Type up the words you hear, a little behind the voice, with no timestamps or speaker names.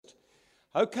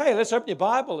Okay, let's open your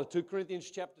Bible at 2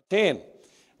 Corinthians chapter 10.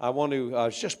 I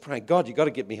was just praying, God, you've got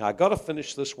to get me here. I've got to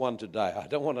finish this one today. I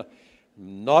don't want to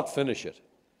not finish it.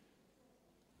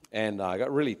 And I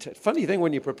got really, funny thing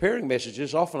when you're preparing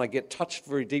messages, often I get touched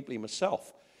very deeply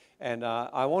myself. And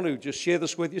I want to just share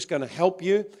this with you. It's going to help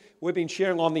you. We've been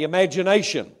sharing on the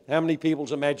imagination. How many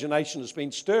people's imagination has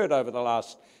been stirred over the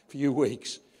last few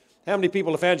weeks? How many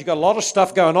people have found you've got a lot of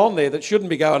stuff going on there that shouldn't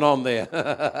be going on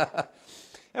there?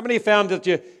 How many have found that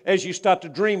as you start to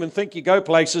dream and think you go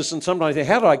places and sometimes you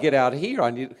think, how do I get out of here?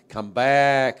 I need to come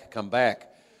back.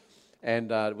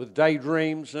 And with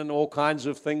daydreams and all kinds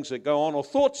of things that go on or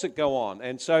thoughts that go on.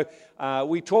 And so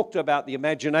we talked about the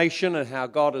imagination and how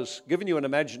God has given you an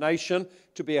imagination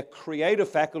to be a creative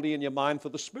faculty in your mind for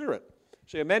the Spirit.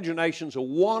 So imagination's a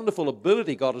wonderful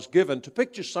ability God has given to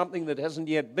picture something that hasn't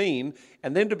yet been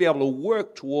and then to be able to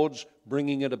work towards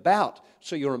bringing it about.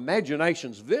 So your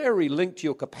imagination's very linked to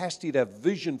your capacity to have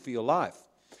vision for your life.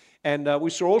 And we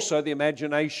saw also the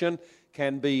imagination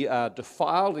can be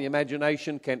defiled. The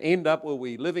imagination can end up where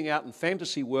we're living out in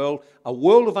fantasy world, a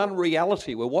world of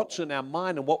unreality, where what's in our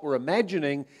mind and what we're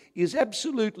imagining is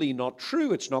absolutely not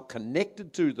true. It's not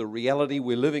connected to the reality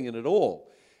we're living in at all.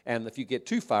 And if you get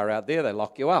too far out there, they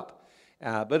lock you up.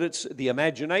 But it's the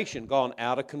imagination gone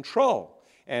out of control.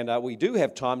 And we do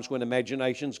have times when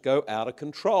imaginations go out of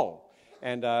control.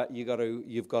 And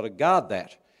you've got to guard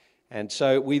that. And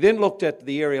so we then looked at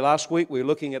the area last week. We were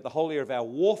looking at the whole area of our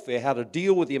warfare, how to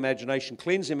deal with the imagination,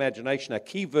 cleanse the imagination. Our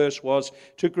key verse was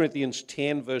 2 Corinthians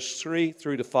 10, verse 3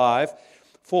 through to 5.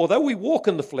 For though we walk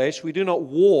in the flesh, we do not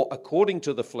war according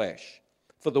to the flesh.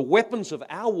 For the weapons of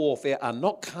our warfare are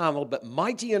not carnal, but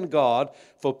mighty in God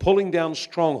for pulling down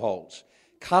strongholds,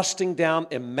 casting down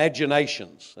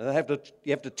imaginations. And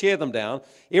you have to tear them down.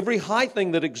 Every high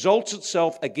thing that exalts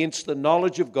itself against the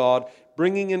knowledge of God,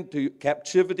 bringing into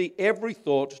captivity every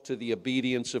thought to the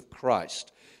obedience of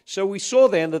Christ. So we saw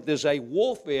then that there's a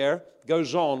warfare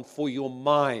goes on for your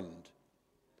mind.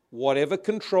 Whatever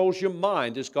controls your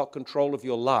mind has got control of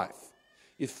your life.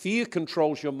 If fear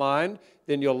controls your mind,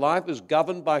 then your life is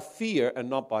governed by fear and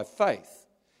not by faith.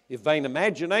 If vain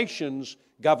imaginations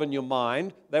govern your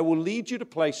mind, they will lead you to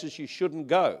places you shouldn't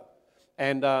go.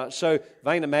 And so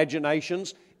vain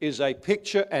imaginations is a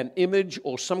picture, an image,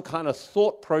 or some kind of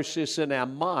thought process in our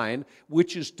mind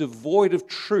which is devoid of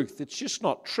truth. It's just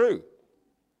not true.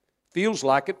 Feels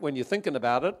like it when you're thinking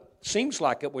about it, seems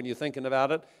like it when you're thinking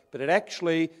about it, but it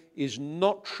actually is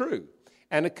not true.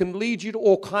 And it can lead you to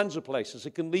all kinds of places.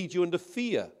 It can lead you into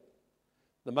fear.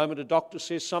 The moment a doctor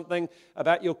says something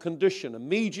about your condition,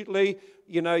 immediately,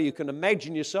 you can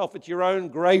imagine yourself at your own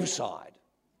graveside.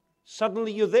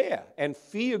 Suddenly you're there, and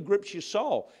fear grips your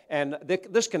soul. And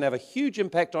this can have a huge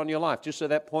impact on your life. Just at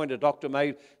that point, a doctor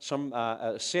made some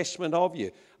assessment of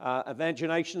you.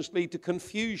 Imaginations lead to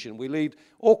confusion. We lead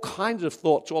all kinds of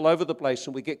thoughts all over the place,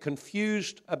 and we get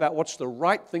confused about what's the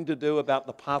right thing to do about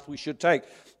the path we should take.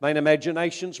 Main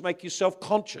imaginations make you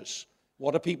self-conscious.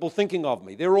 What are people thinking of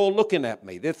me? They're all looking at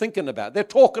me. They're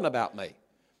talking about me.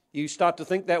 You start to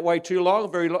think that way too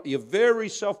long, you're very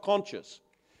self-conscious.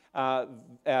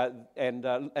 And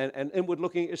inward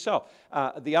looking at yourself.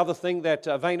 The other thing that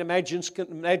vain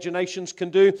imaginations can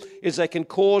do is they can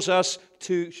cause us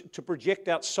to project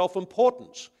out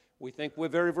self-importance. We think we're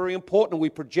very, very important, and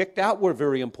we project out we're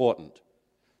very important.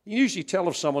 You usually tell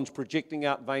if someone's projecting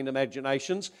out vain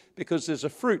imaginations because there's a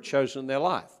fruit shows in their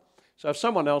life. So if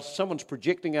someone's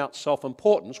projecting out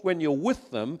self-importance, when you're with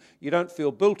them, you don't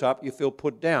feel built up, you feel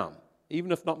put down,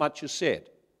 even if not much is said,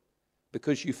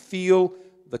 because you feel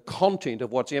the content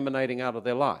of what's emanating out of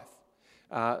their life.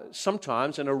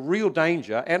 Sometimes, and a real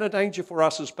danger, and a danger for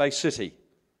us as Bay City,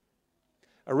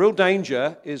 a real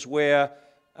danger is where,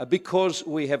 because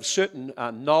we have certain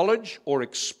knowledge or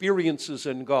experiences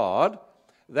in God,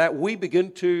 that we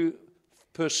begin to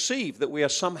perceive that we are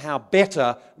somehow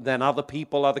better than other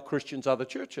people, other Christians, other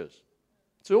churches.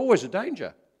 It's always a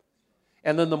danger.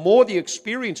 And then the more the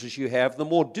experiences you have, the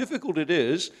more difficult it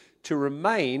is to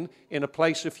remain in a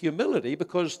place of humility,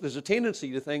 because there's a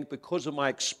tendency to think because of my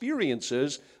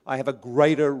experiences, I have a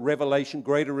greater revelation,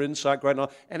 greater insight,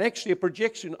 and actually a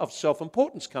projection of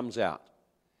self-importance comes out.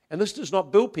 And this does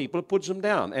not build people, it puts them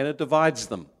down, and it divides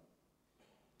them.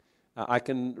 I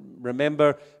can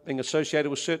remember being associated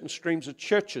with certain streams of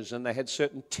churches, and they had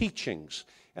certain teachings,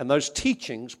 and those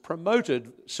teachings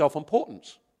promoted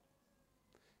self-importance,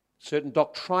 certain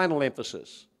doctrinal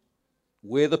emphasis.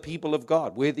 We're the people of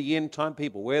God. We're the end-time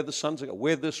people. We're the sons of God.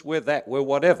 We're this, we're that, we're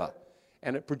whatever.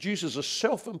 And it produces a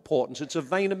self-importance. It's a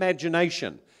vain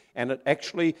imagination. And it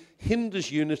actually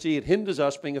hinders unity. It hinders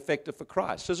us being effective for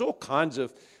Christ. There's all kinds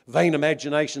of vain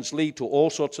imaginations lead to all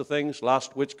sorts of things,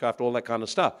 lust, witchcraft, all that kind of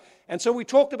stuff. And so we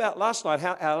talked about last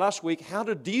week, how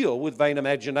to deal with vain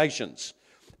imaginations.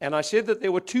 And I said that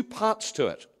there were two parts to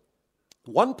it.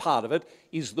 One part of it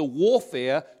is the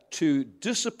warfare to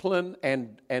discipline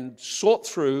and sort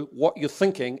through what you're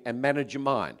thinking and manage your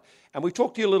mind. And we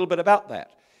talked to you a little bit about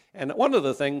that. And one of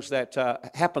the things that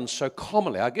happens so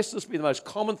commonly, I guess this would be the most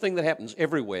common thing that happens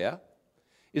everywhere,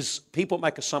 is people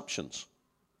make assumptions.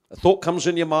 A thought comes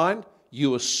in your mind,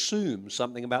 you assume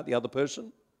something about the other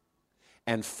person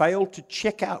and fail to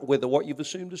check out whether what you've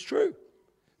assumed is true.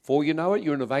 Before you know it,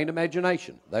 you're in a vain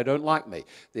imagination. They don't like me.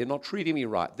 They're not treating me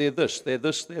right. They're this, they're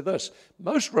this, they're this.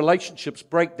 Most relationships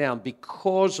break down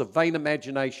because of vain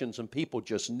imaginations, and people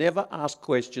just never ask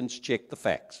questions, check the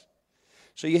facts.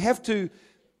 So you have to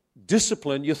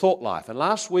discipline your thought life. And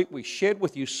last week we shared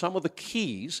with you some of the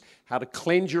keys, how to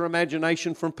cleanse your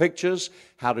imagination from pictures,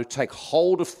 how to take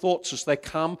hold of thoughts as they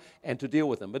come, and to deal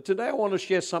with them. But today I want to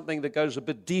share something that goes a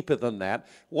bit deeper than that.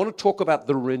 I want to talk about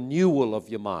the renewal of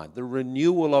your mind, the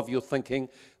renewal of your thinking,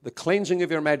 the cleansing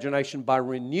of your imagination by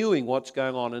renewing what's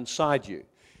going on inside you.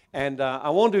 And I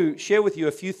want to share with you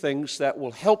a few things that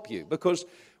will help you, because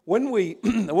when we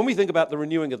think about the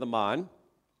renewing of the mind,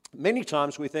 many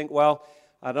times we think, well,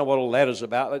 I don't know what all that is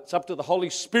about. It's up to the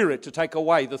Holy Spirit to take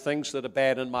away the things that are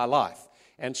bad in my life.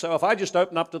 And so if I just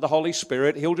open up to the Holy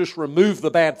Spirit, He'll just remove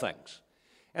the bad things.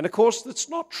 And of course, that's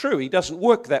not true. He doesn't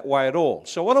work that way at all.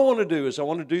 So what I want to do is I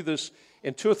want to do this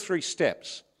in 2 or 3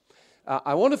 steps.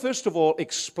 I want to first of all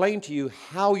explain to you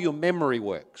how your memory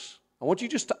works. I want you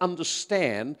just to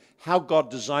understand how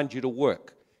God designed you to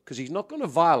work, because He's not going to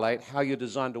violate how you're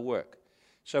designed to work.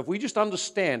 So if we just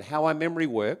understand how our memory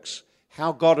works,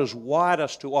 how God has wired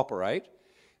us to operate,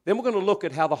 then we're going to look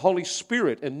at how the Holy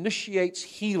Spirit initiates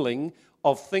healing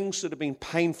of things that have been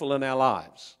painful in our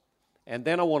lives. And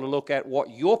then I want to look at what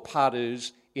your part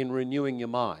is in renewing your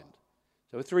mind.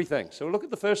 So 3 things. So we'll look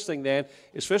at the first thing then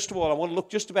is, first of all, I want to look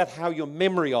just about how your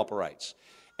memory operates.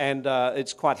 And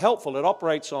it's quite helpful. It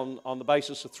operates on the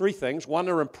basis of 3 things. 1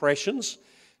 are impressions,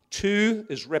 2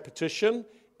 is repetition,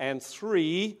 and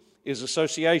 3 is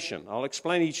association. I'll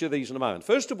explain each of these in a moment.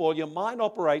 First of all, your mind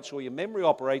operates, or your memory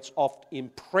operates, off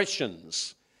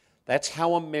impressions. That's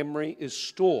how a memory is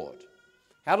stored.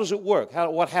 How does it work?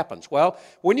 What happens? Well,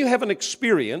 when you have an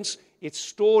experience, it's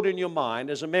stored in your mind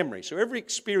as a memory. So every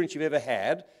experience you've ever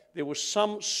had, there was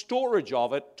some storage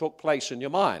of it took place in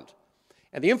your mind.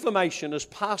 And the information is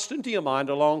passed into your mind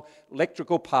along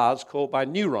electrical paths called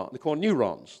neurons. They're called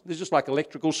neurons. They're just like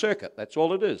electrical circuit. That's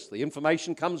all it is. The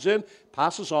information comes in,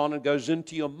 passes on, and goes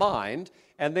into your mind,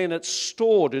 and then it's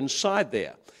stored inside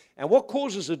there. And what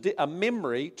causes a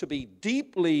memory to be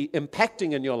deeply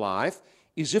impacting in your life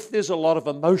is if there's a lot of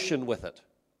emotion with it.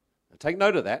 Now, take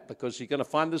note of that, because you're going to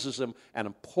find this is an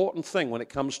important thing when it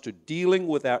comes to dealing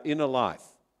with our inner life.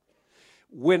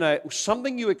 When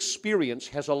something you experience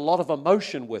has a lot of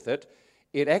emotion with it,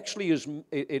 it actually is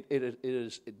it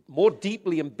is more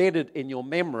deeply embedded in your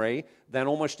memory than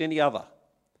almost any other.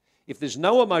 If there's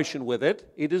no emotion with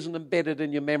it, it isn't embedded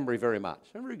in your memory very much.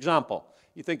 For example,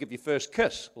 you think of your first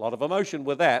kiss, a lot of emotion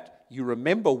with that. You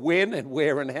remember when and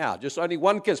where and how. Just only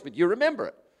one kiss, but you remember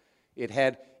it.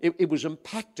 It was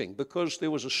impacting because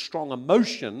there was a strong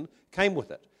emotion came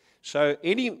with it. So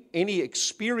any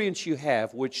experience you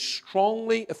have which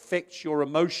strongly affects your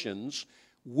emotions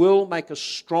will make a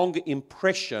stronger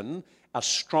impression, a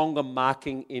stronger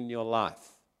marking in your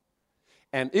life.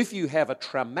 And if you have a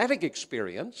traumatic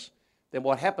experience, then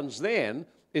what happens then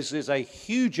is there's a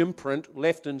huge imprint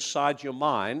left inside your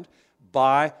mind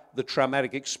by the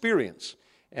traumatic experience.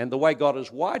 And the way God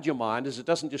has wired your mind is it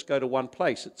doesn't just go to one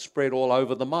place, it's spread all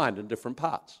over the mind in different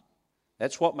parts.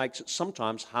 That's what makes it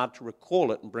sometimes hard to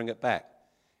recall it and bring it back.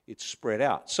 It's spread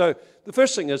out. So the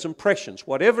first thing is impressions.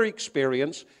 Whatever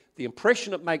experience, the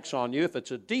impression it makes on you, if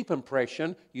it's a deep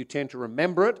impression, you tend to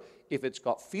remember it. If it's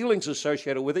got feelings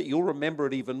associated with it, you'll remember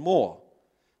it even more.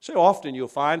 So often you'll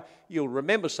find you'll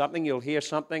remember something, you'll hear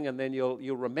something, and then you'll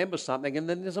remember something, and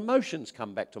then there's emotions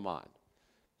come back to mind.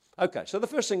 Okay, so the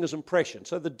first thing is impression.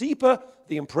 So the deeper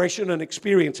the impression an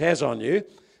experience has on you,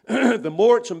 the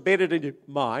more it's embedded in your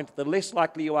mind, the less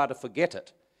likely you are to forget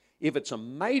it. If it's a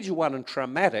major one and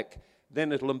traumatic,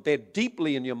 then it'll embed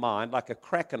deeply in your mind like a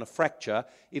crack and a fracture.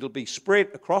 It'll be spread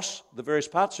across the various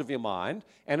parts of your mind,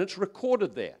 and it's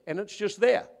recorded there, and it's just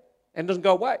there, and it doesn't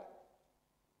go away.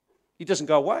 It doesn't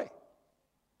go away.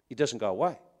 It doesn't go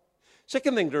away.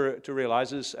 Second thing to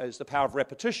realize is the power of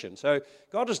repetition. So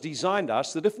God has designed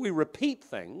us that if we repeat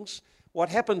things, what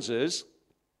happens is,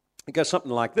 it goes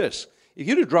something like this. If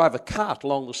you were to drive a cart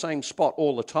along the same spot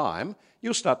all the time,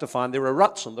 you'll start to find there are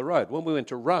ruts on the road. When we went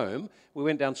to Rome, we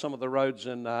went down some of the roads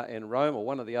in Rome or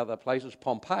one of the other places,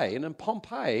 Pompeii, and in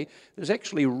Pompeii, there's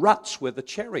actually ruts where the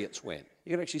chariots went.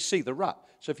 You can actually see the rut.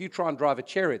 So if you try and drive a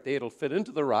chariot there, it'll fit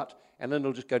into the rut, and then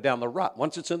it'll just go down the rut.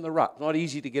 Once it's in the rut, it's not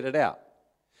easy to get it out.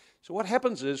 So what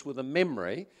happens is with a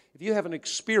memory, if you have an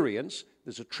experience,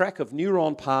 there's a track of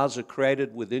neuron paths are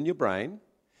created within your brain,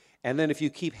 and then if you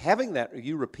keep having that, or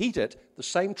you repeat it, the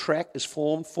same track is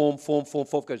formed,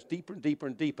 goes deeper and deeper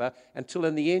and deeper, until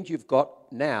in the end you've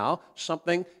got now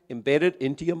something embedded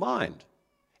into your mind.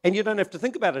 And you don't have to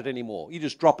think about it anymore. You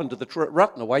just drop into the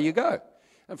rut and away you go.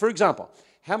 And for example,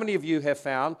 how many of you have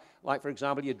found, like for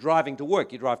example, you're driving to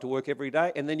work. You drive to work every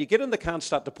day, and then you get in the car and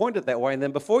start to point it that way, and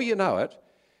then before you know it,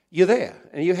 you're there.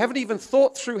 And you haven't even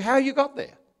thought through how you got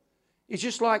there. It's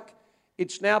just like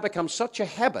it's now become such a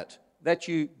habit that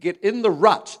you get in the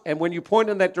rut, and when you point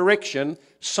in that direction,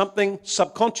 something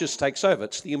subconscious takes over.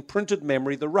 It's the imprinted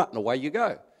memory, the rut, and away you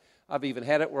go. I've even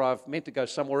had it where I've meant to go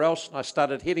somewhere else, and I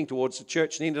started heading towards the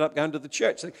church and ended up going to the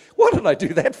church. Like, what did I do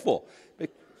that for?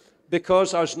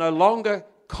 Because I was no longer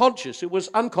conscious. It was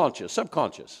unconscious,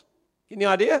 subconscious. Get the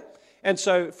idea? And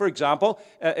so, for example,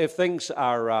 if things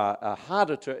are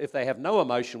harder to, if they have no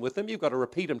emotion with them, you've got to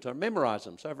repeat them to memorize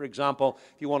them. So, for example,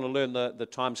 if you want to learn the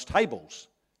times tables,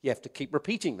 you have to keep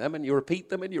repeating them, and you repeat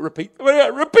them, and you repeat them, and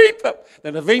you repeat them.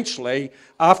 Then eventually,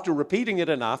 after repeating it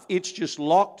enough, it's just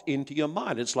locked into your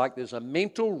mind. It's like there's a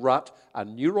mental rut, a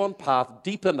neuron path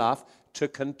deep enough to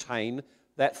contain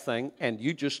that thing, and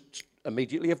you just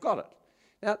immediately have got it.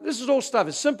 Now, this is all stuff.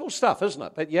 It's simple stuff, isn't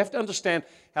it? But you have to understand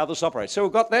how this operates. So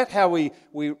we've got that, how we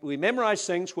memorize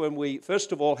things when we,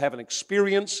 first of all, have an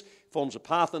experience, forms a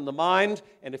path in the mind,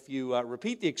 and if you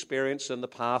repeat the experience, then the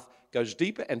path goes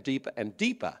deeper and deeper and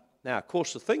deeper. Now, of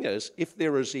course, the thing is, if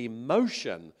there is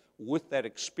emotion with that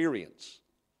experience,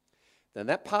 then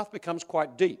that path becomes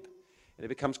quite deep, and it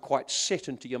becomes quite set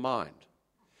into your mind.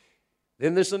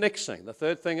 Then there's the next thing. The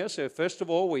third thing is, so first of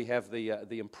all, we have the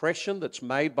impression that's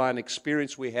made by an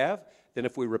experience we have. Then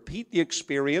if we repeat the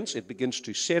experience, it begins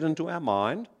to set into our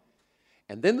mind.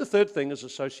 And then the third thing is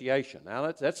association.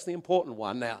 Now, that's the important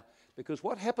one now, because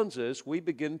what happens is we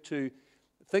begin to,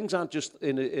 things aren't just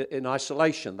in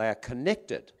isolation. They are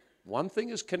connected. One thing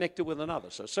is connected with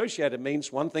another. So associated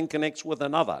means one thing connects with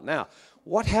another. Now,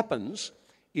 what happens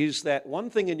is that one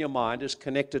thing in your mind is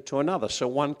connected to another, so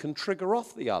one can trigger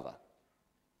off the other.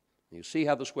 You see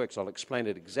how this works. I'll explain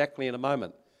it exactly in a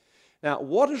moment. Now,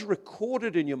 what is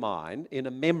recorded in your mind in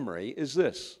a memory is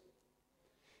this.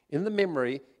 In the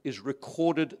memory is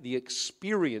recorded the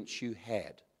experience you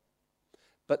had.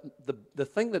 But the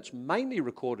thing that's mainly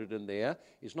recorded in there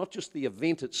is not just the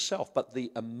event itself, but the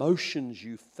emotions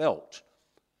you felt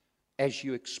as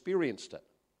you experienced it.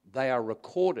 They are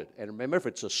recorded. And remember, if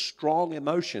it's a strong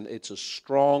emotion, it's a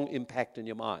strong impact in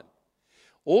your mind.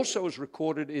 Also is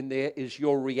recorded in there is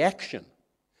your reaction.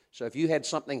 So if you had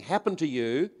something happen to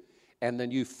you and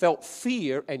then you felt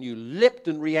fear and you leapt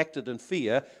and reacted in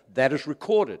fear, that is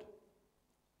recorded.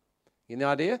 You know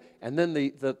the idea? And then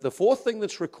the fourth thing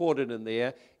that's recorded in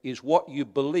there is what you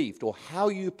believed or how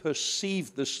you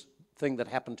perceived this thing that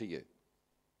happened to you.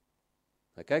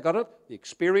 Okay, got it? The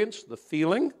experience, the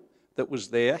feeling that was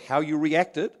there, how you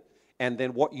reacted, and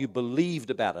then what you believed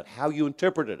about it, how you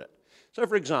interpreted it. So,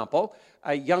 for example,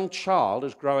 a young child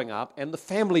is growing up and the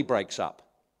family breaks up.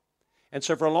 And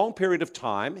so for a long period of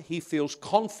time, he feels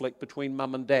conflict between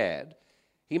mum and dad.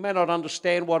 He may not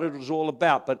understand what it was all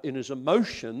about, but in his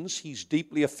emotions, he's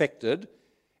deeply affected.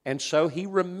 And so he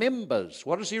remembers.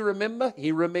 What does he remember?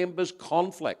 He remembers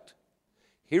conflict.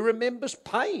 He remembers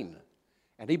pain.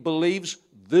 And he believes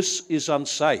this is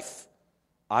unsafe.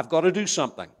 I've got to do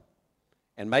something.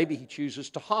 And maybe he chooses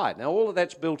to hide. Now, all of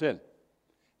that's built in.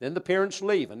 Then the parents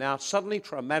leave, and now suddenly,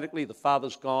 traumatically, the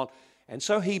father's gone. And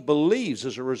so he believes,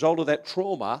 as a result of that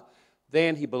trauma,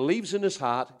 then he believes in his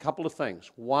heart a couple of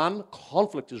things. One,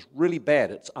 conflict is really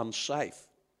bad. It's unsafe.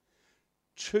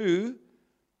 Two,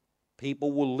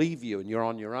 people will leave you and you're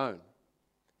on your own.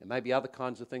 And maybe other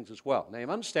kinds of things as well. Now, you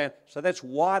understand? So that's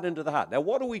wired into the heart. Now,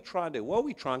 what do we try and do? Well,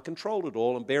 we try and control it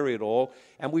all and bury it all,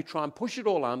 and we try and push it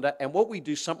all under, and what we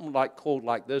do, something called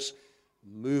like this,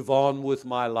 move on with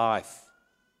my life.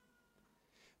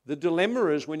 The dilemma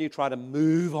is when you try to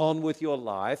move on with your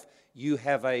life, you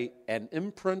have an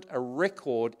imprint, a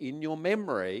record in your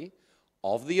memory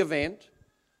of the event,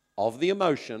 of the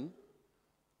emotion,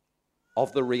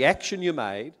 of the reaction you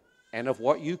made, and of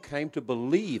what you came to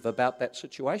believe about that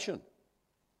situation.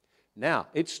 Now,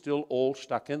 it's still all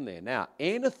stuck in there. Now,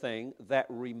 anything that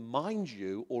reminds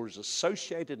you or is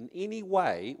associated in any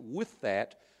way with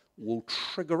that will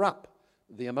trigger up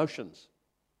the emotions.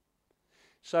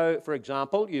 So, for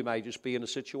example, you may just be in a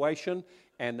situation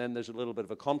and then there's a little bit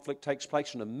of a conflict takes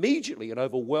place and immediately an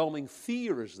overwhelming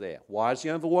fear is there. Why is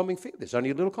the overwhelming fear? There's only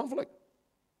a little conflict.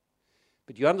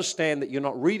 But you understand that you're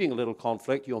not reading a little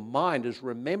conflict. Your mind is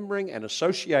remembering and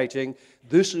associating,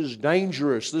 this is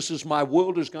dangerous. This is my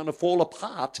world is going to fall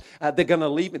apart. They're going to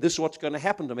leave me. This is what's going to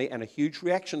happen to me. And a huge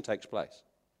reaction takes place.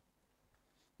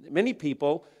 Many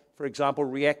people, for example,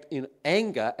 react in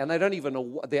anger and they don't even know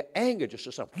what their anger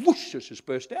just whoosh, just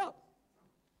burst out.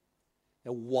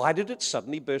 Now, why did it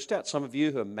suddenly burst out? Some of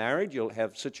you who are married, you'll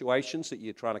have situations that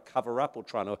you're trying to cover up or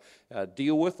trying to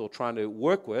deal with or trying to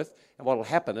work with. And what will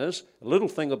happen is a little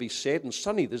thing will be said and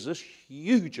suddenly there's this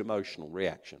huge emotional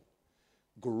reaction.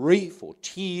 Grief or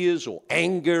tears or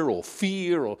anger or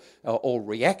fear or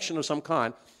reaction of some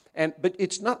kind. But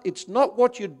it's not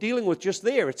what you're dealing with just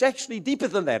there. It's actually deeper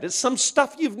than that. It's some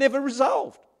stuff you've never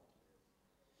resolved.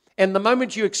 And the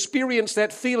moment you experience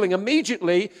that feeling,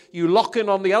 immediately you lock in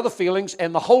on the other feelings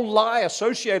and the whole lie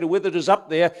associated with it is up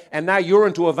there and now you're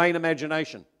into a vain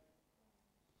imagination.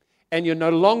 And you're no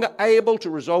longer able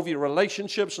to resolve your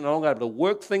relationships, no longer able to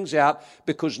work things out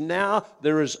because now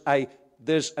there's an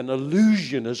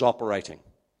illusion is operating.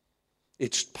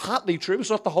 It's partly true, it's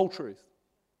not the whole truth.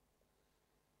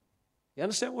 You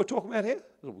understand what we're talking about here?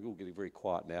 We're all getting very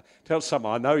quiet now. Tell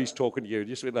someone, I know he's talking to you.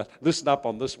 Just listen up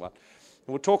on this one.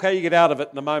 And we'll talk how you get out of it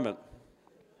in a moment.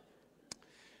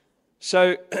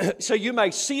 So you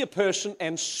may see a person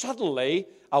and suddenly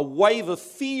a wave of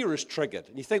fear is triggered.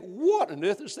 And you think, what on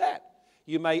earth is that?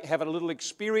 You may have a little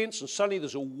experience and suddenly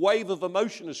there's a wave of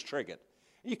emotion is triggered.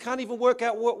 And you can't even work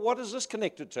out what is this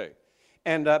connected to.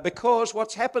 And because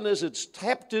what's happened is it's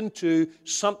tapped into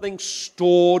something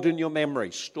stored in your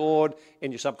memory, stored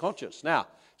in your subconscious. Now,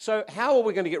 so how are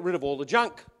we going to get rid of all the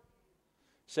junk?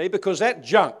 See, because that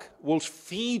junk will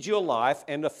feed your life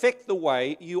and affect the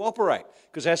way you operate.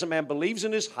 Because as a man believes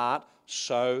in his heart,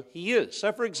 so he is.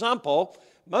 So, for example,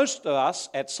 most of us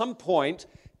at some point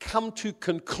come to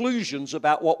conclusions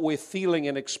about what we're feeling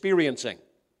and experiencing.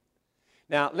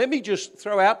 Now, let me just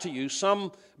throw out to you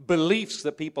some beliefs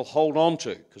that people hold on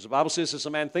to. Because the Bible says, as a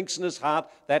man thinks in his heart,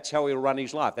 that's how he'll run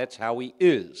his life. That's how he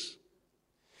is.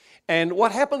 And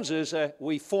what happens is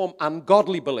we form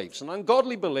ungodly beliefs. An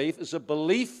ungodly belief is a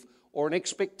belief or an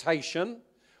expectation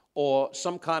or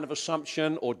some kind of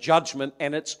assumption or judgment,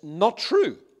 and it's not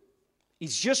true.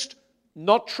 It's just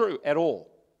not true at all.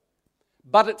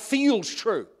 But it feels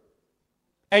true.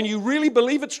 And you really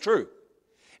believe it's true.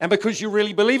 And because you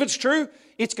really believe it's true,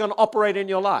 it's going to operate in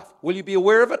your life. Will you be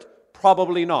aware of it?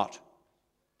 Probably not.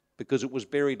 Because it was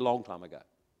buried a long time ago.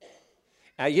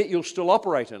 Yet you'll still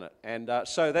operate in it. And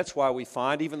so that's why we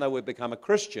find, even though we've become a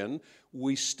Christian,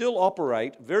 we still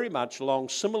operate very much along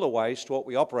similar ways to what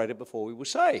we operated before we were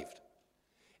saved.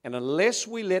 And unless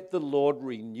we let the Lord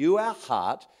renew our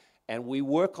heart and we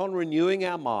work on renewing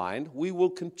our mind, we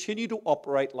will continue to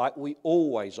operate like we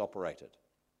always operated.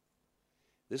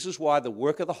 This is why the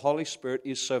work of the Holy Spirit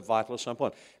is so vital at some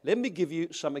point. Let me give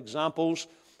you some examples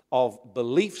of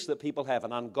beliefs that people have,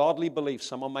 an ungodly belief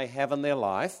someone may have in their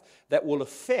life that will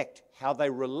affect how they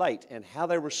relate and how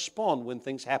they respond when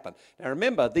things happen. Now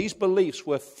remember, these beliefs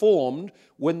were formed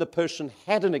when the person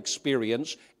had an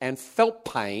experience and felt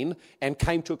pain and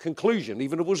came to a conclusion,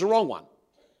 even if it was a wrong one.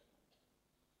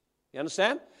 You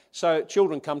understand? So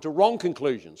children come to wrong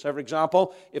conclusions. So for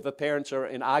example, if the parents are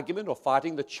in argument or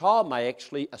fighting, the child may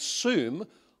actually assume,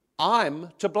 I'm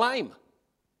to blame.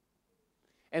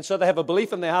 And so they have a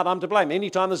belief in their heart, I'm to blame.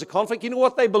 Anytime there's a conflict, you know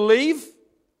what they believe?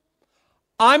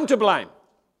 I'm to blame.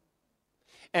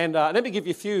 And let me give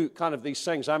you a few kind of these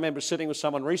things. I remember sitting with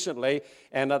someone recently,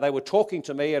 and they were talking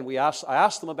to me, and I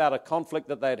asked them about a conflict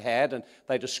that they'd had, and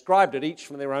they described it each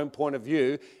from their own point of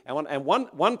view. And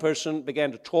one person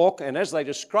began to talk, and as they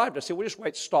described it, I said, well, just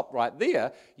wait, stop right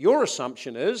there. Your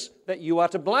assumption is that you are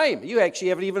to blame. You actually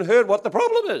haven't even heard what the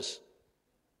problem is.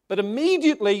 But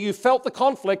immediately you felt the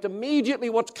conflict, immediately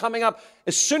what's coming up,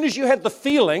 as soon as you had the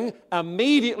feeling,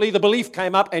 immediately the belief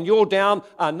came up and you're down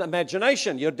an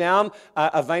imagination. You're down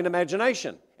a vain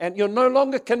imagination. And you're no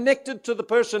longer connected to the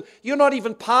person. You're not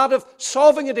even part of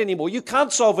solving it anymore. You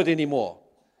can't solve it anymore.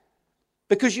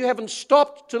 Because you haven't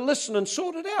stopped to listen and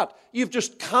sort it out. You've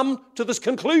just come to this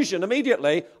conclusion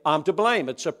immediately, I'm to blame.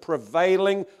 It's a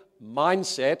prevailing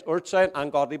mindset, or it's an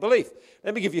ungodly belief.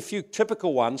 Let me give you a few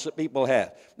typical ones that people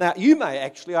have. Now, you may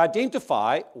actually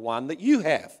identify one that you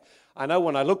have. I know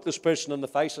when I looked this person in the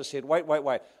face, I said, wait.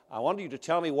 I want you to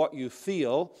tell me what you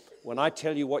feel when I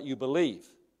tell you what you believe.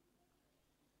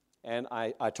 And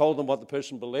I told them what the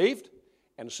person believed,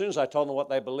 and as soon as I told them what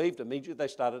they believed, immediately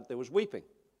there was weeping.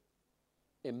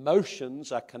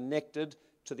 Emotions are connected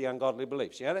to the ungodly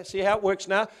beliefs. See how it works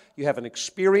now? You have an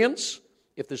experience.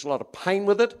 If there's a lot of pain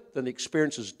with it, then the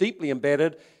experience is deeply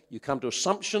embedded. You come to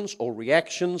assumptions or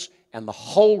reactions, and the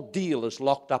whole deal is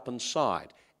locked up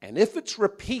inside. And if it's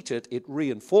repeated, it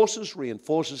reinforces,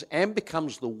 and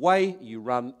becomes the way you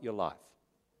run your life.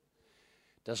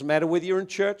 Doesn't matter whether you're in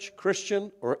church,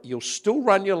 Christian, or you'll still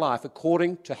run your life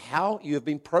according to how you have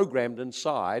been programmed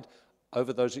inside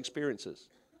over those experiences.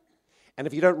 And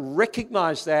if you don't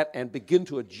recognize that and begin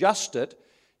to adjust it,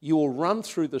 you will run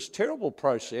through this terrible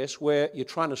process where you're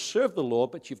trying to serve the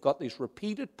Lord, but you've got these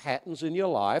repeated patterns in your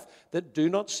life that do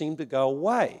not seem to go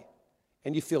away.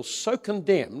 And you feel so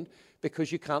condemned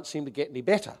because you can't seem to get any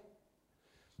better.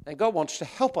 And God wants to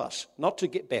help us, not to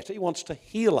get better. He wants to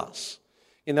heal us.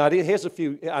 Here's a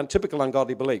few untypical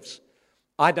ungodly beliefs.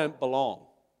 I don't belong.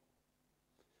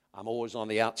 I'm always on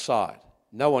the outside.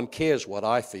 No one cares what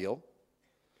I feel.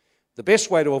 The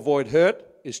best way to avoid hurt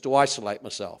is to isolate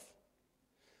myself.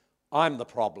 I'm the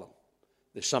problem.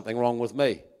 There's something wrong with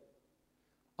me.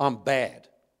 I'm bad.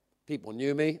 People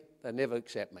knew me. They never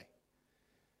accept me.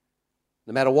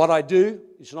 No matter what I do,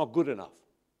 it's not good enough.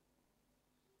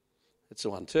 That's the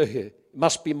one too. It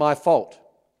must be my fault.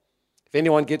 If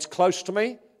anyone gets close to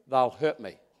me, they'll hurt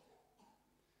me.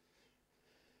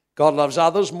 God loves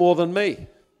others more than me.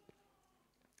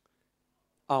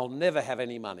 I'll never have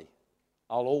any money.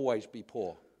 I'll always be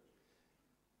poor.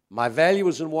 My value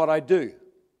is in what I do.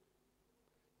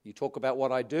 You talk about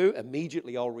what I do,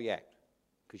 immediately I'll react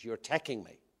because you're attacking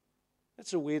me.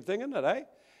 That's a weird thing, isn't it, eh?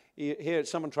 You hear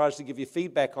someone tries to give you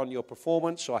feedback on your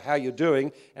performance or how you're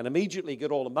doing and immediately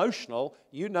get all emotional.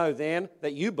 You know then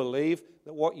that you believe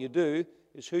that what you do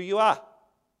is who you are.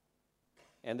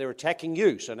 And they're attacking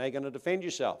you, so now you're going to defend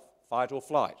yourself, fight or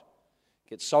flight.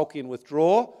 Get sulky and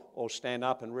withdraw, or stand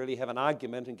up and really have an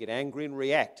argument and get angry and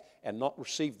react and not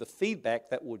receive the feedback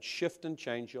that would shift and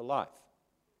change your life.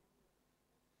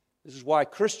 This is why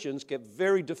Christians get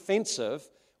very defensive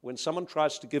when someone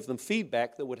tries to give them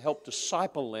feedback that would help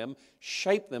disciple them,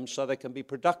 shape them so they can be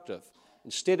productive.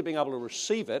 Instead of being able to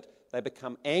receive it, they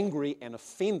become angry and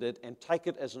offended and take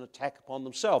it as an attack upon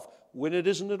themselves, when it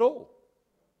isn't at all.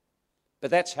 But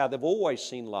that's how they've always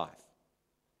seen life.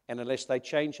 And unless they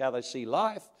change how they see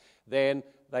life, then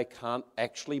they can't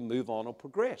actually move on or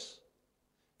progress.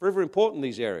 Very, very important in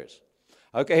these areas.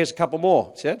 Okay, here's a couple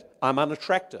more. It said, I'm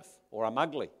unattractive or I'm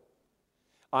ugly.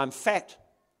 I'm fat.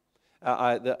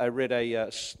 I read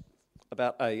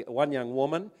about one young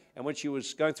woman, and when she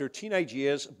was going through teenage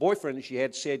years, a boyfriend she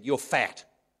had said, you're fat.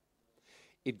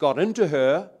 It got into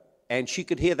her, and she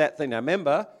could hear that thing. Now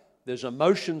remember, there's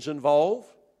emotions involved,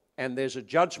 and there's a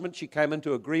judgment she came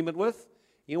into agreement with.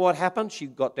 You know what happened? She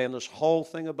got down this whole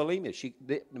thing of bulimia.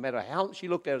 No matter how she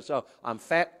looked at herself, I'm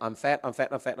fat.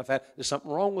 There's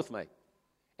something wrong with me.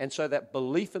 And so that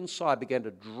belief inside began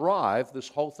to drive this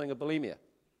whole thing of bulimia.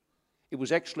 It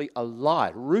was actually a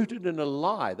lie, rooted in a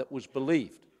lie that was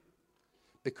believed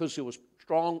because there was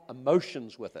strong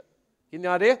emotions with it. You get the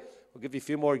idea? We'll give you a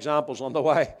few more examples on the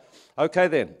way. Okay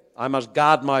then, I must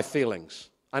guard my feelings.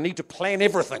 I need to plan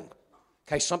everything in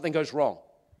case something goes wrong.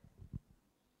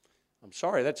 I'm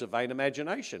sorry, that's a vain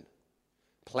imagination.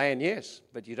 Plan, yes,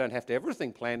 but you don't have to have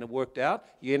everything planned and worked out.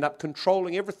 You end up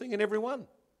controlling everything and everyone.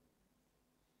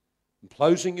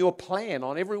 Imposing your plan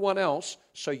on everyone else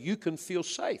so you can feel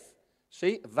safe.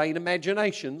 See, vain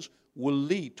imaginations will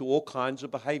lead to all kinds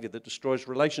of behavior that destroys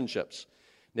relationships.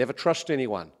 Never trust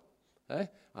anyone.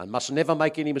 I must never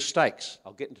make any mistakes.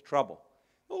 I'll get into trouble.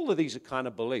 All of these are kind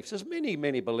of beliefs. There's many,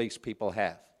 many beliefs people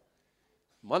have.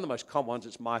 One of the most common ones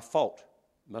is my fault.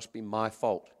 It must be my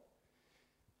fault.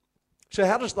 So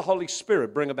how does the Holy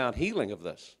Spirit bring about healing of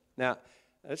this? Now,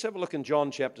 let's have a look in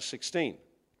John chapter 16.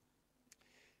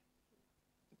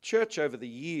 Church over the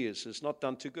years has not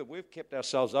done too good. We've kept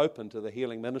ourselves open to the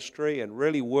healing ministry and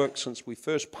really worked since we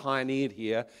first pioneered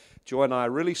here. Joy and I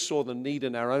really saw the need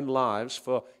in our own lives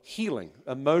for healing,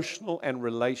 emotional and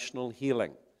relational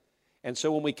healing. And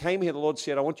so when we came here, the Lord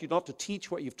said, I want you not to teach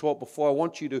what you've taught before. I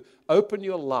want you to open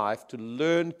your life to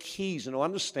learn keys and to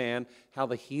understand how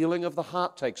the healing of the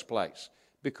heart takes place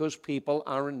because people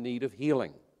are in need of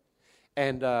healing.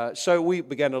 And so we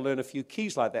began to learn a few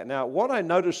keys like that. Now, what I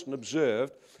noticed and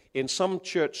observed in some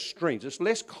church streams, it's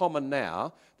less common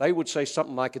now, they would say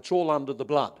something like, it's all under the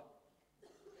blood.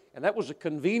 And that was a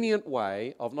convenient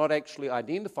way of not actually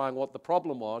identifying what the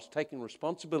problem was, taking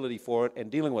responsibility for it,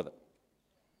 and dealing with it.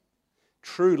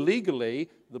 True, legally,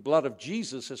 the blood of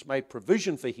Jesus has made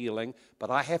provision for healing, but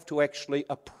I have to actually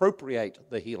appropriate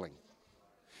the healing.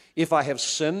 If I have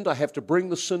sinned, I have to bring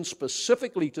the sin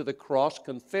specifically to the cross,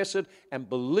 confess it, and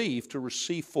believe to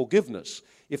receive forgiveness.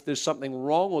 If there's something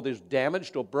wrong or there's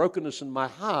damaged or brokenness in my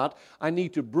heart, I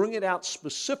need to bring it out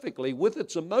specifically with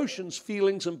its emotions,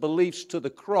 feelings, and beliefs to the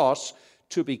cross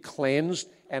to be cleansed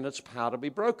and its power to be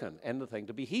broken and the thing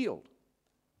to be healed.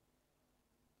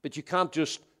 But you can't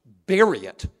just bury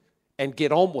it and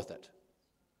get on with it.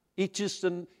 It's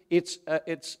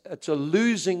a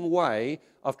losing way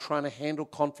of trying to handle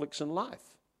conflicts in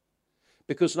life.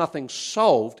 Because nothing's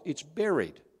solved, it's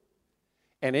buried.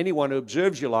 And anyone who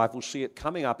observes your life will see it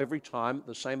coming up every time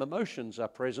the same emotions are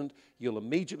present. You'll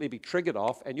immediately be triggered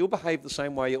off, and you'll behave the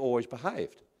same way you always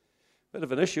behaved. Bit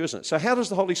of an issue, isn't it? So how does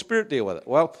the Holy Spirit deal with it?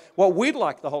 Well, what we'd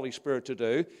like the Holy Spirit to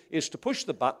do is to push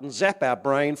the button, zap our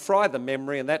brain, fry the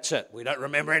memory, and that's it. We don't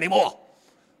remember anymore.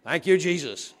 Thank you,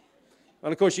 Jesus.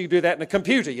 And of course, you can do that in a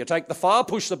computer. You take the file,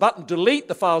 push the button, delete,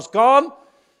 the file's gone.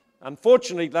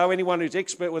 Unfortunately, though, anyone who's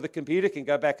expert with a computer can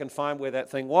go back and find where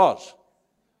that thing was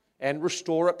and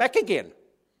restore it back again.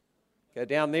 Go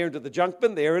down there into the junk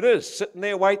bin, there it is, sitting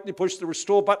there waiting, you push the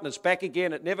restore button, it's back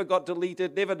again, it never got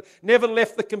deleted, never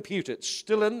left the computer, it's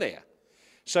still in there.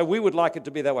 So we would like it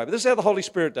to be that way. But this is how the Holy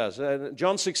Spirit does.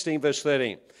 John 16, verse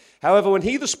 13. However, when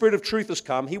He, the Spirit of truth, has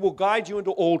come, He will guide you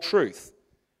into all truth.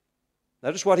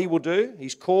 Notice what He will do.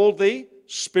 He's called the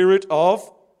Spirit of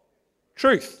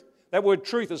truth. That word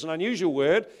truth is an unusual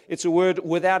word. It's a word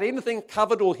without anything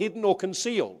covered or hidden or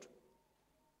concealed.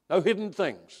 No hidden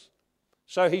things.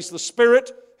 So He's the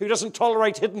Spirit who doesn't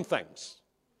tolerate hidden things.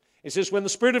 It says when the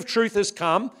Spirit of truth has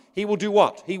come, He will do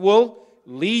what? He will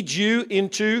lead you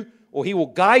into, or He will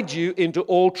guide you into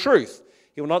all truth.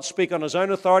 He will not speak on His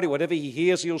own authority. Whatever He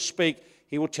hears, He'll speak.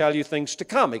 He will tell you things to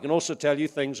come. He can also tell you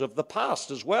things of the past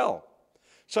as well.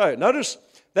 So notice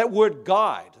that word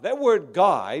guide. That word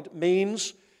guide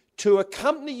means to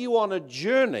accompany you on a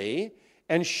journey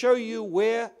and show you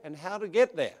where and how to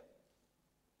get there.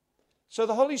 So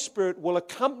the Holy Spirit will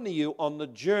accompany you on the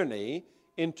journey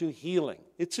into healing.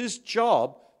 It's His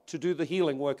job to do the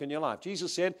healing work in your life.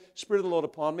 Jesus said, Spirit of the Lord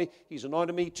upon me, He's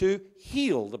anointed me to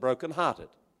heal the brokenhearted.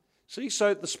 See,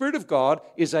 so the Spirit of God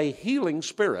is a healing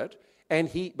Spirit,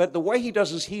 but the way He does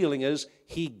His healing is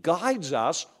He guides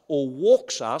us or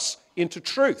walks us into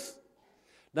truth.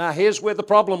 Now here's where the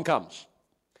problem comes.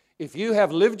 If you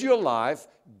have lived your life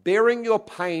bearing your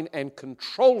pain and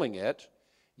controlling it,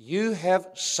 you have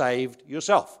saved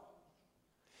yourself.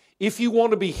 If you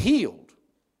want to be healed,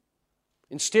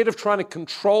 instead of trying to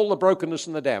control the brokenness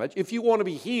and the damage, if you want to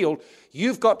be healed,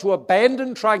 you've got to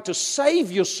abandon trying to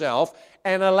save yourself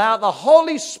and allow the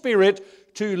Holy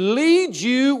Spirit to lead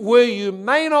you where you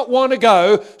may not want to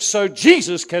go so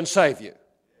Jesus can save you.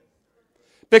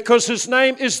 Because His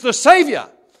name is the Savior.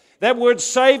 That word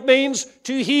save means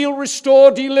to heal, restore,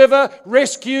 deliver,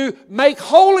 rescue, make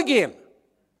whole again.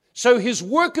 So His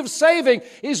work of saving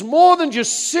is more than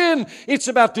just sin. It's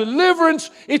about deliverance.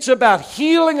 It's about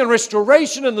healing and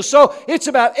restoration in the soul. It's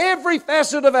about every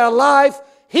facet of our life.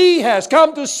 He has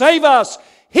come to save us.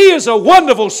 He is a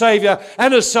wonderful Savior,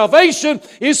 and His salvation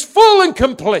is full and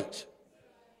complete.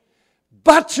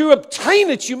 But to obtain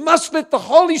it, you must let the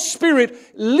Holy Spirit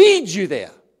lead you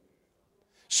there.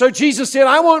 So Jesus said,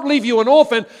 I won't leave you an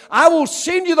orphan. I will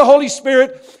send you the Holy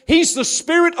Spirit. He's the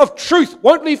Spirit of truth.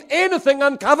 Won't leave anything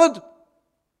uncovered.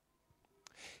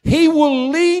 He will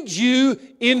lead you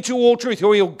into all truth,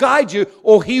 or He'll guide you,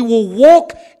 or He will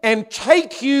walk and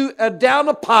take you down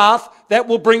a path that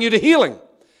will bring you to healing.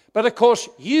 But of course,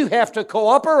 you have to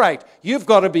cooperate. You've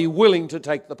got to be willing to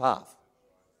take the path.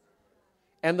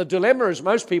 And the dilemma is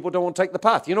most people don't want to take the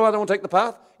path. You know why they don't want to take the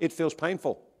path? It feels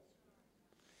painful.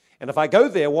 And if I go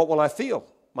there, what will I feel?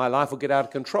 My life will get out of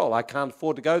control. I can't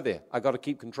afford to go there. I've got to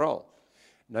keep control.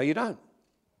 No, you don't.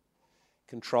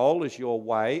 Control is your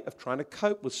way of trying to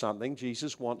cope with something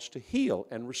Jesus wants to heal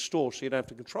and restore so you don't have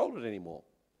to control it anymore.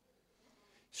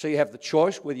 So you have the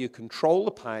choice whether you control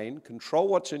the pain, control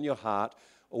what's in your heart,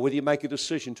 or whether you make a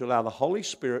decision to allow the Holy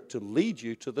Spirit to lead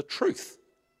you to the truth.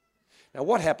 Now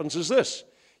what happens is this.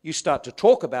 You start to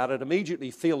talk about it, immediately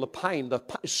feel the pain.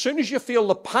 As soon as you feel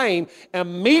the pain,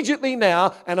 immediately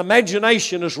now an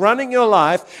imagination is running your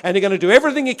life and you're going to do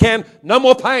everything you can, no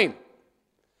more pain.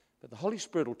 But the Holy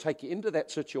Spirit will take you into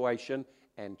that situation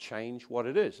and change what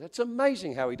it is. It's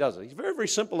amazing how He does it. It's very, very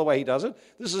simple the way He does it.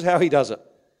 This is how He does it.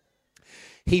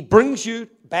 He brings you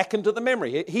back into the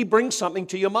memory. He brings something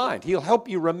to your mind. He'll help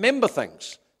you remember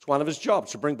things. It's one of His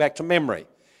jobs, to bring back to memory.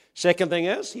 Second thing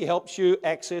is, He helps you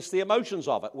access the emotions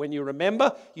of it. When you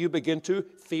remember, you begin to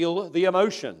feel the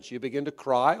emotions. You begin to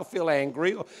cry or feel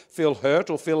angry or feel hurt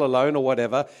or feel alone or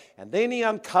whatever. And then He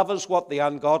uncovers what the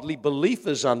ungodly belief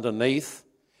is underneath,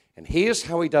 And here's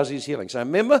how he does his healing. So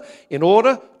remember, in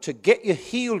order to get you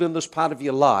healed in this part of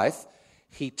your life,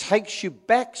 he takes you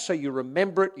back so you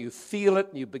remember it, you feel it,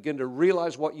 and you begin to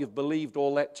realize what you've believed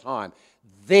all that time.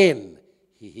 Then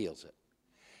he heals it.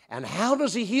 And how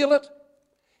does he heal it?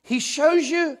 He shows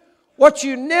you what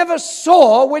you never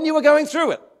saw when you were going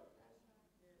through it.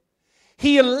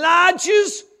 He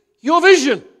enlarges your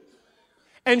vision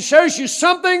and shows you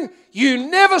something you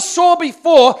never saw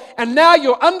before, and now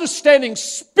your understanding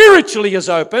spiritually is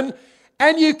open,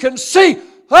 and you can see,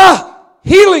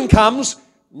 healing comes,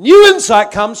 new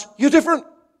insight comes, you're different.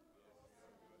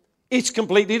 It's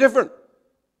completely different.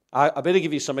 I better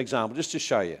give you some example just to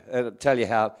show you, tell you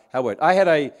how it worked. I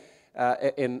had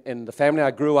in the family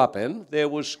I grew up in, there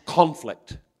was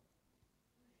conflict.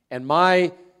 And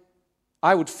I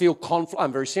would feel conflict. I'm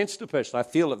a very sensitive person. I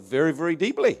feel it very, very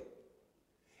deeply.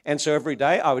 And so every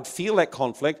day I would feel that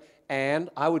conflict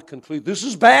and I would conclude, this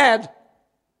is bad.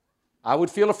 I would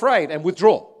feel afraid and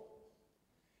withdraw.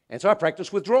 And so I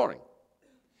practiced withdrawing.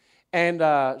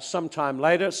 And sometime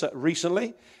later,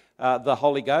 recently, the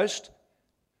Holy Ghost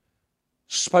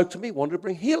spoke to me, wanted to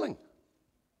bring healing.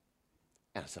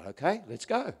 And I said, okay, let's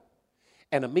go.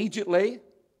 And immediately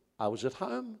I was at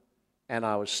home and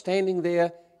I was standing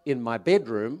there in my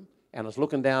bedroom and I was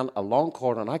looking down a long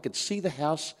corridor and I could see the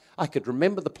house. I could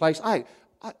remember the place. I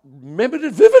remembered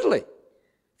it vividly.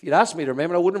 If you'd asked me to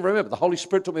remember, I wouldn't remember. The Holy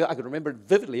Spirit told me I could remember it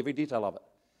vividly, every detail of it.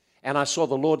 And I saw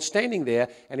the Lord standing there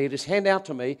and he had his hand out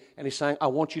to me and he's saying, I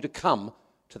want you to come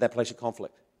to that place of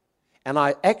conflict. And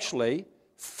I actually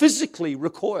physically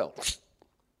recoiled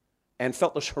and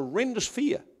felt this horrendous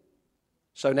fear.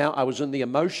 So now I was in the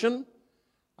emotion,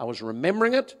 I was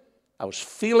remembering it, I was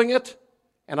feeling it,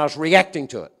 and I was reacting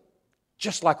to it,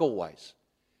 just like always.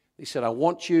 He said, I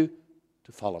want you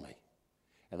to follow me.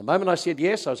 And the moment I said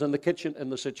yes, I was in the kitchen in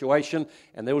the situation,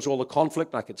 and there was all the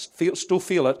conflict, and I could still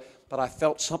feel it, but I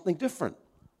felt something different.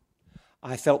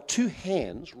 I felt two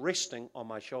hands resting on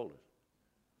my shoulders.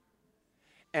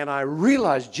 And I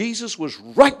realized Jesus was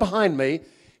right behind me.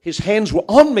 His hands were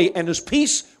on me, and his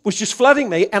peace was just flooding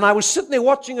me, and I was sitting there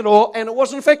watching it all, and it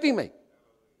wasn't affecting me.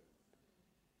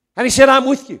 And he said, I'm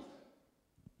with you.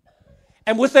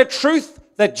 And with that truth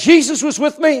that Jesus was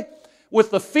with me,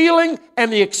 with the feeling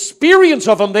and the experience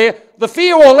of him there, the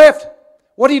fear all left.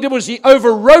 What he did was he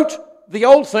overwrote the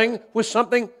old thing with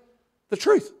something, the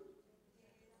truth.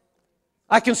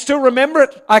 I can still remember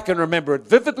it. I can remember it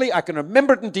vividly. I can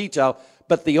remember it in detail.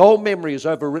 But the old memory is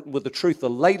overwritten with the truth. The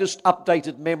latest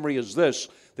updated memory is this.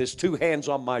 There's two hands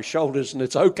on my shoulders and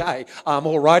it's okay. I'm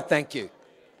all right, thank you.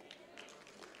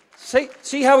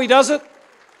 See how he does it?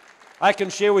 I can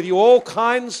share with you all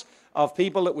kinds of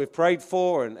people that we've prayed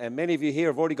for, and many of you here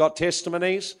have already got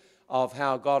testimonies of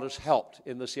how God has helped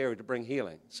in this area to bring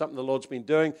healing. Something the Lord's been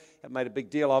doing. I've made a big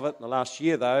deal of it in the last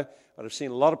year, though, but I've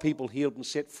seen a lot of people healed and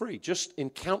set free, just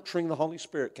encountering the Holy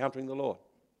Spirit, encountering the Lord.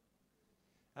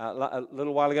 A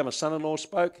little while ago, my son-in-law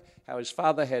spoke how his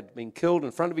father had been killed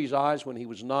in front of his eyes when he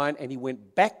was 9, and he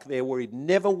went back there where he'd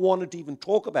never wanted to even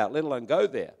talk about, let alone go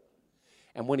there.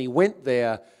 And when he went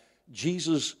there,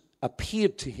 Jesus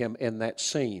appeared to him in that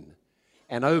scene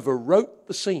and overwrote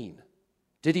the scene.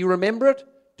 Did he remember it?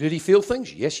 Did he feel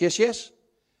things? Yes, yes, yes.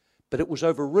 But it was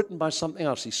overwritten by something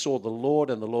else. He saw the Lord,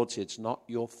 and the Lord said, it's not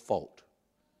your fault.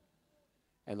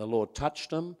 And the Lord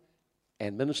touched him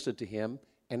and ministered to him,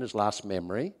 and his last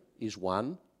memory is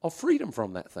one of freedom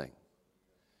from that thing.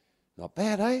 Not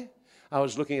bad, eh? I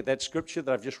was looking at that scripture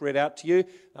that I've just read out to you.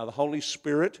 Now, the Holy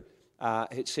Spirit,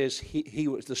 it says, he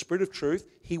was the Spirit of truth.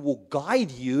 He will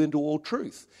guide you into all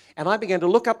truth. And I began to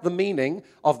look up the meaning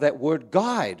of that word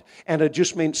guide. And it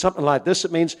just means something like this.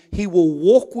 It means he will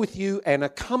walk with you and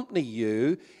accompany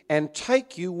you and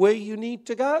take you where you need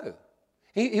to go.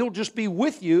 He'll just be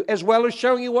with you as well as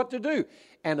showing you what to do.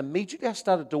 And immediately I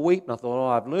started to weep. And I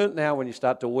thought, I've learned now when you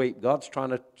start to weep, God's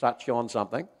trying to touch you on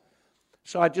something.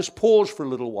 So I just paused for a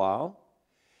little while.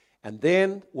 And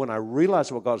then when I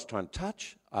realized what God was trying to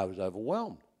touch, I was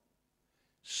overwhelmed.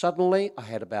 Suddenly, I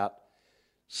had about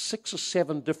 6 or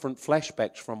 7 different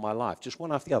flashbacks from my life, just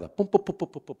one after the other. Boom, boom, boom, boom,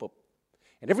 boom, boom, boom.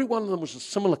 And every one of them was a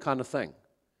similar kind of thing.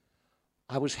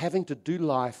 I was having to do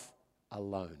life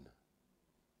alone.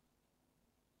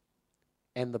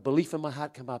 And the belief in my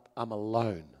heart came up, I'm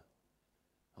alone.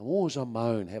 I'm always on my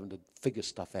own, having to figure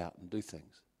stuff out and do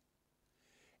things.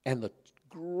 And the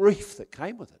grief that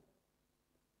came with it,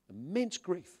 immense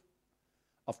grief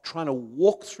of trying to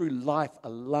walk through life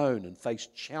alone and face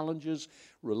challenges,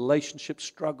 relationship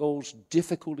struggles,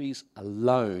 difficulties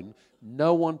alone,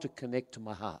 no one to connect to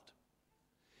my heart.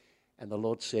 And the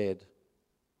Lord said,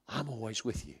 I'm always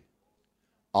with you.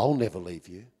 I'll never leave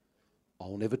you.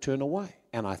 I'll never turn away.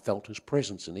 And I felt his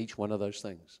presence in each one of those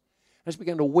things. I just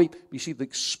began to weep. You see, the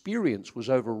experience was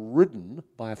overridden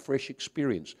by a fresh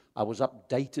experience. I was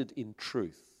updated in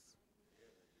truth.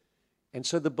 And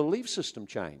so the belief system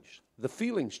changed, the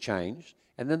feelings changed,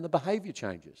 and then the behavior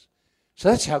changes. So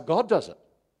that's how God does it.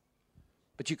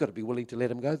 But you've got to be willing to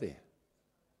let him go there.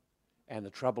 And the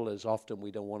trouble is often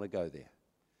we don't want to go there.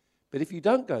 But if you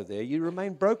don't go there, you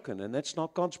remain broken, and that's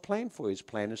not God's plan for you. His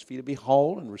plan is for you to be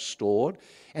whole and restored.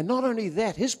 And not only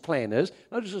that, his plan is,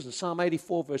 notice this in Psalm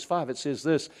 84, verse 5, it says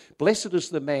this, "Blessed is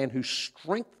the man whose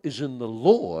strength is in the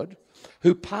Lord,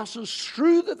 who passes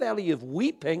through the valley of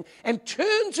weeping and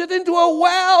turns it into a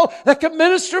well that can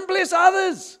minister and bless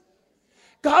others."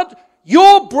 God,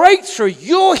 your breakthrough,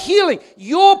 your healing,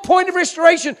 your point of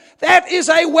restoration, that is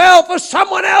a well for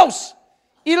someone else.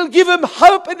 It'll give him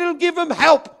hope and it'll give him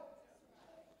help.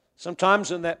 Sometimes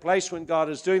in that place when God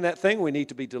is doing that thing, we need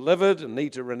to be delivered and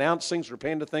need to renounce things,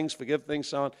 repent of things, forgive things,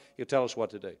 so on. He'll tell us what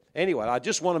to do. Anyway, I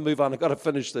just want to move on. I've got to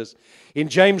finish this. In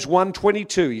James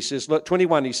 1:22, he says, look,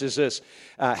 21, he says this.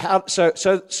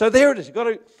 So there it is. You've got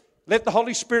to let the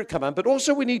Holy Spirit come in, but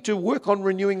also we need to work on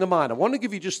renewing the mind. I want to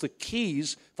give you just the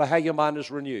keys for how your mind is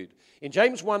renewed. In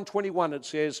James 1:21, it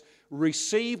says,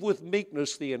 "Receive with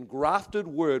meekness the engrafted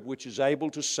word which is able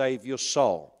to save your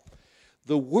soul."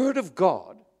 The word of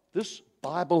God, this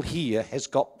Bible here, has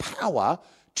got power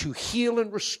to heal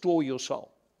and restore your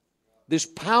soul. There's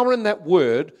power in that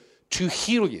word to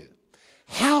heal you.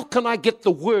 How can I get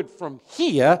the word from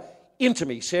here into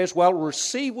me? He says, well,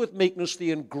 receive with meekness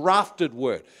the engrafted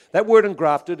word. That word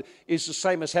engrafted is the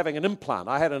same as having an implant.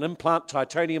 I had an implant,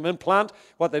 titanium implant.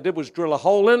 What they did was drill a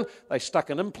hole in, they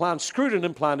stuck an implant, screwed an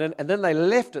implant in, and then they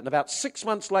left it. And about 6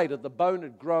 months later, the bone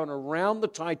had grown around the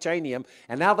titanium,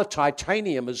 and now the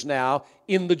titanium is now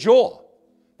in the jaw.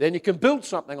 Then you can build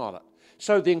something on it.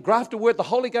 So the engrafted word, the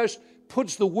Holy Ghost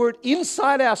puts the word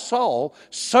inside our soul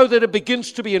so that it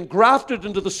begins to be engrafted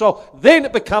into the soul. Then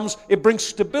it brings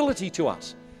stability to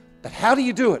us. But how do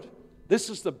you do it? This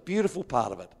is the beautiful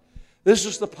part of it. This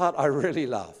is the part I really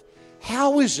love.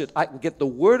 How is it I can get the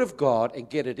word of God and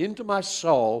get it into my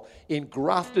soul,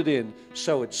 engrafted in,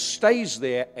 so it stays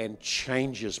there and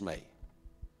changes me?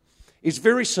 It's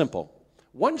very simple.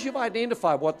 Once you've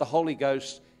identified what the Holy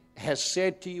Ghost has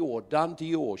said to you or done to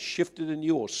you or shifted in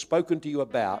you or spoken to you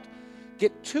about,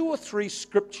 get 2 or 3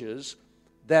 scriptures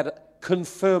that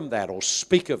confirm that or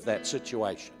speak of that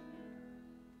situation.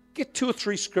 Get 2 or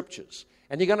 3 scriptures,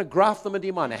 and you're going to graft them into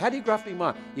your mind. Now, how do you graft it in your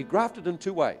mind? You graft it in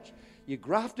 2 ways. You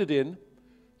graft it in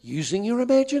using your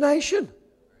imagination.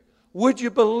 Would you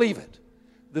believe it?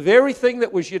 The very thing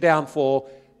that was your downfall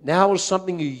now is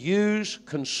something you use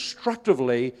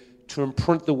constructively to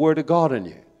imprint the Word of God in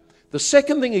you. The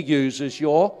second thing you use is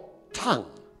your tongue,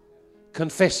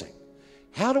 confessing.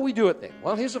 How do we do it then?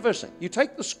 Well, here's the first thing. You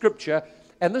take the scripture,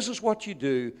 and this is what you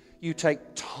do. You take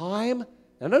time.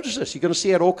 Now, notice this. You're going to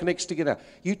see how it all connects together.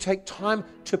 You take time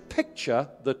to picture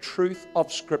the truth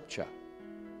of scripture.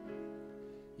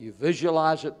 You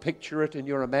visualize it, picture it in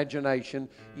your imagination.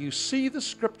 You see the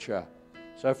scripture.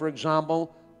 So, for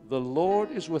example, the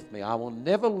Lord is with me. I will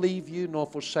never leave you nor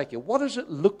forsake you. What does it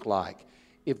look like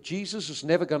if Jesus is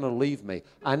never going to leave me?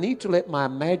 I need to let my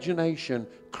imagination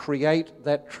create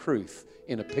that truth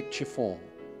in a picture form.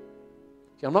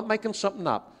 See, I'm not making something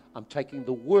up. I'm taking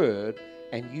the word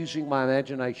and using my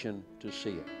imagination to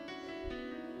see it.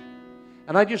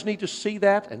 And I just need to see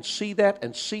that and see that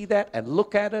and see that and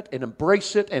look at it and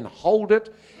embrace it and hold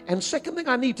it. And second thing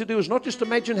I need to do is not just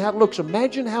imagine how it looks,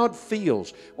 imagine how it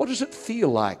feels. What does it feel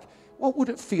like? What would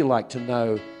it feel like to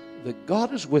know that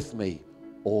God is with me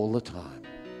all the time?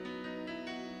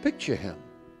 Picture him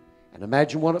and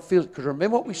imagine what it feels. Because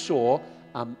remember what we saw,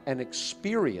 an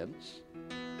experience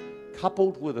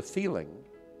coupled with a feeling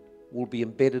will be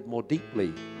embedded more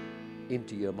deeply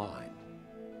into your mind.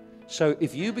 So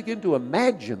if you begin to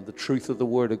imagine the truth of the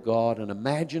Word of God and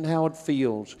imagine how it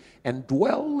feels and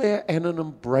dwell there and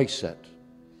embrace it.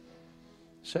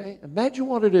 Say, imagine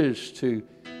what it is to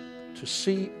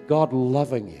see God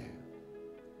loving you.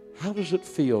 How does it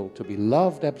feel to be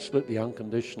loved absolutely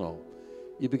unconditional?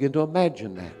 You begin to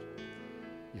imagine that.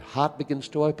 Your heart begins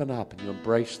to open up and you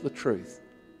embrace the truth.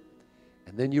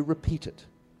 And then you repeat it.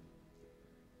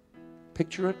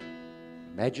 Picture it,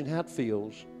 imagine how it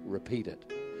feels, repeat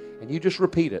it. And you just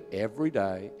repeat it every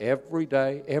day, every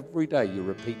day, every day. You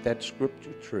repeat that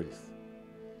scripture truth.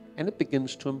 And it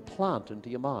begins to implant into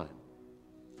your mind.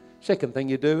 Second thing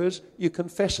you do is you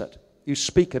confess it. You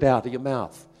speak it out of your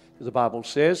mouth. The Bible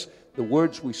says the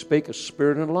words we speak are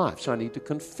spirit and life. So I need to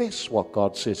confess what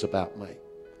God says about me.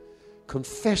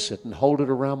 Confess it and hold it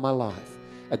around my life.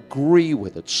 agree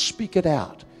with it, speak it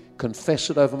out, confess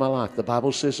it over my life. The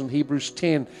Bible says in Hebrews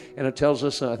 10, and it tells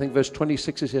us, I think verse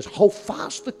 26, it says, hold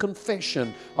fast the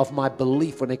confession of my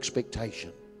belief and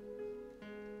expectation.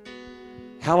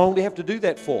 How long do you have to do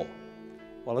that for?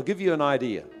 Well, I'll give you an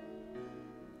idea.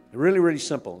 Really, really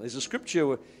simple. There's a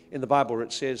scripture in the Bible where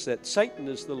it says that Satan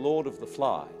is the Lord of the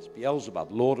flies.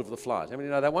 Beelzebub, Lord of the flies. How many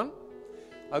know that one?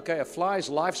 Okay, a fly's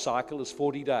life cycle is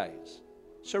 40 days.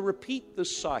 So repeat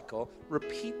this cycle,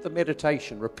 repeat the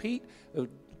meditation, repeat the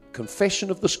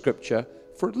confession of the scripture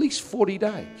for at least 40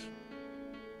 days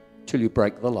till you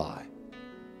break the lie.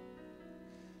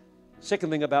 Second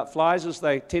thing about flies is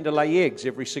they tend to lay eggs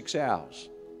every 6 hours.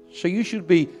 So you should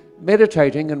be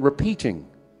meditating and repeating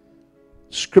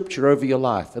scripture over your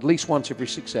life at least once every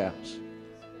 6 hours.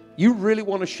 You really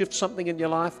want to shift something in your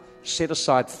life? Set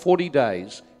aside 40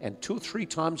 days, and 2 or 3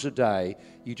 times a day,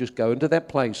 you just go into that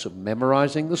place of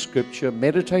memorizing the scripture,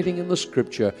 meditating in the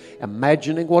scripture,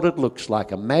 imagining what it looks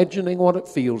like, imagining what it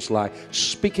feels like,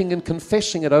 speaking and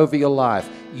confessing it over your life.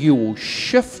 You will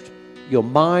shift your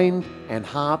mind and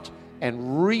heart and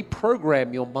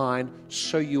reprogram your mind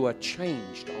so you are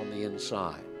changed on the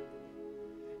inside.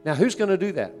 Now, who's going to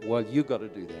do that? Well, you've got to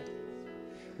do that.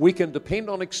 We can depend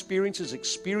on experiences.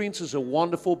 Experiences are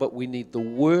wonderful, but we need the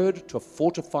Word to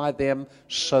fortify them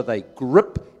so they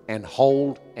grip and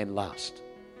hold and last.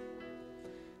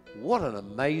 What an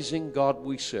amazing God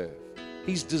we serve.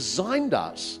 He's designed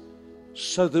us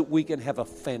so that we can have a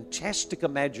fantastic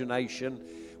imagination.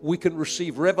 We can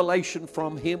receive revelation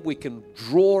from Him. We can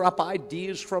draw up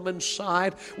ideas from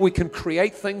inside. We can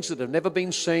create things that have never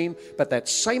been seen. But that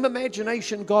same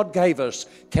imagination God gave us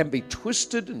can be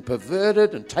twisted and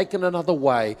perverted and taken another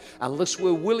way unless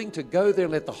we're willing to go there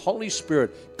and let the Holy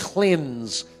Spirit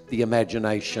cleanse the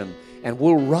imagination. And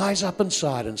we'll rise up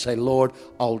inside and say, Lord,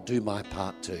 I'll do my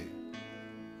part too.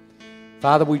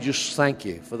 Father, we just thank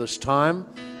you for this time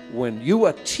when you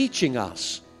are teaching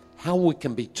us how we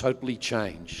can be totally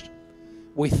changed.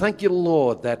 We thank you,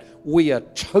 Lord, that we are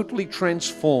totally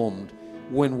transformed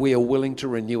when we are willing to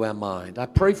renew our mind. I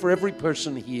pray for every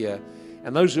person here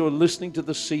and those who are listening to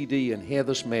the CD and hear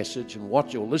this message and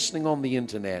what you're listening on the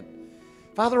internet.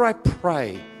 Father, I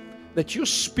pray that your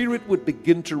Spirit would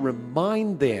begin to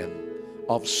remind them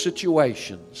of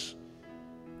situations,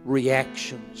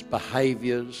 reactions,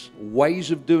 behaviors,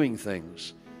 ways of doing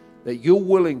things that you're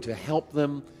willing to help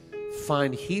them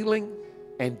find healing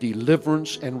and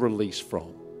deliverance and release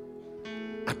from.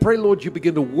 I pray, Lord, you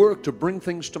begin to work to bring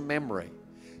things to memory.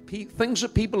 Things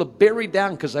that people have buried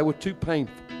down because they were too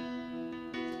painful.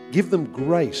 Give them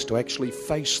grace to actually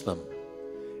face them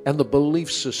and the belief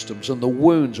systems and the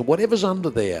wounds and whatever's under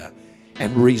there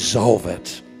and resolve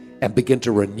it and begin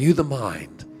to renew the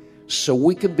mind so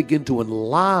we can begin to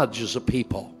enlarge as a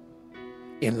people.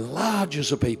 Enlarge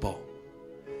as a people.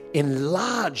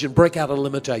 Enlarge and break out of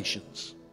limitations.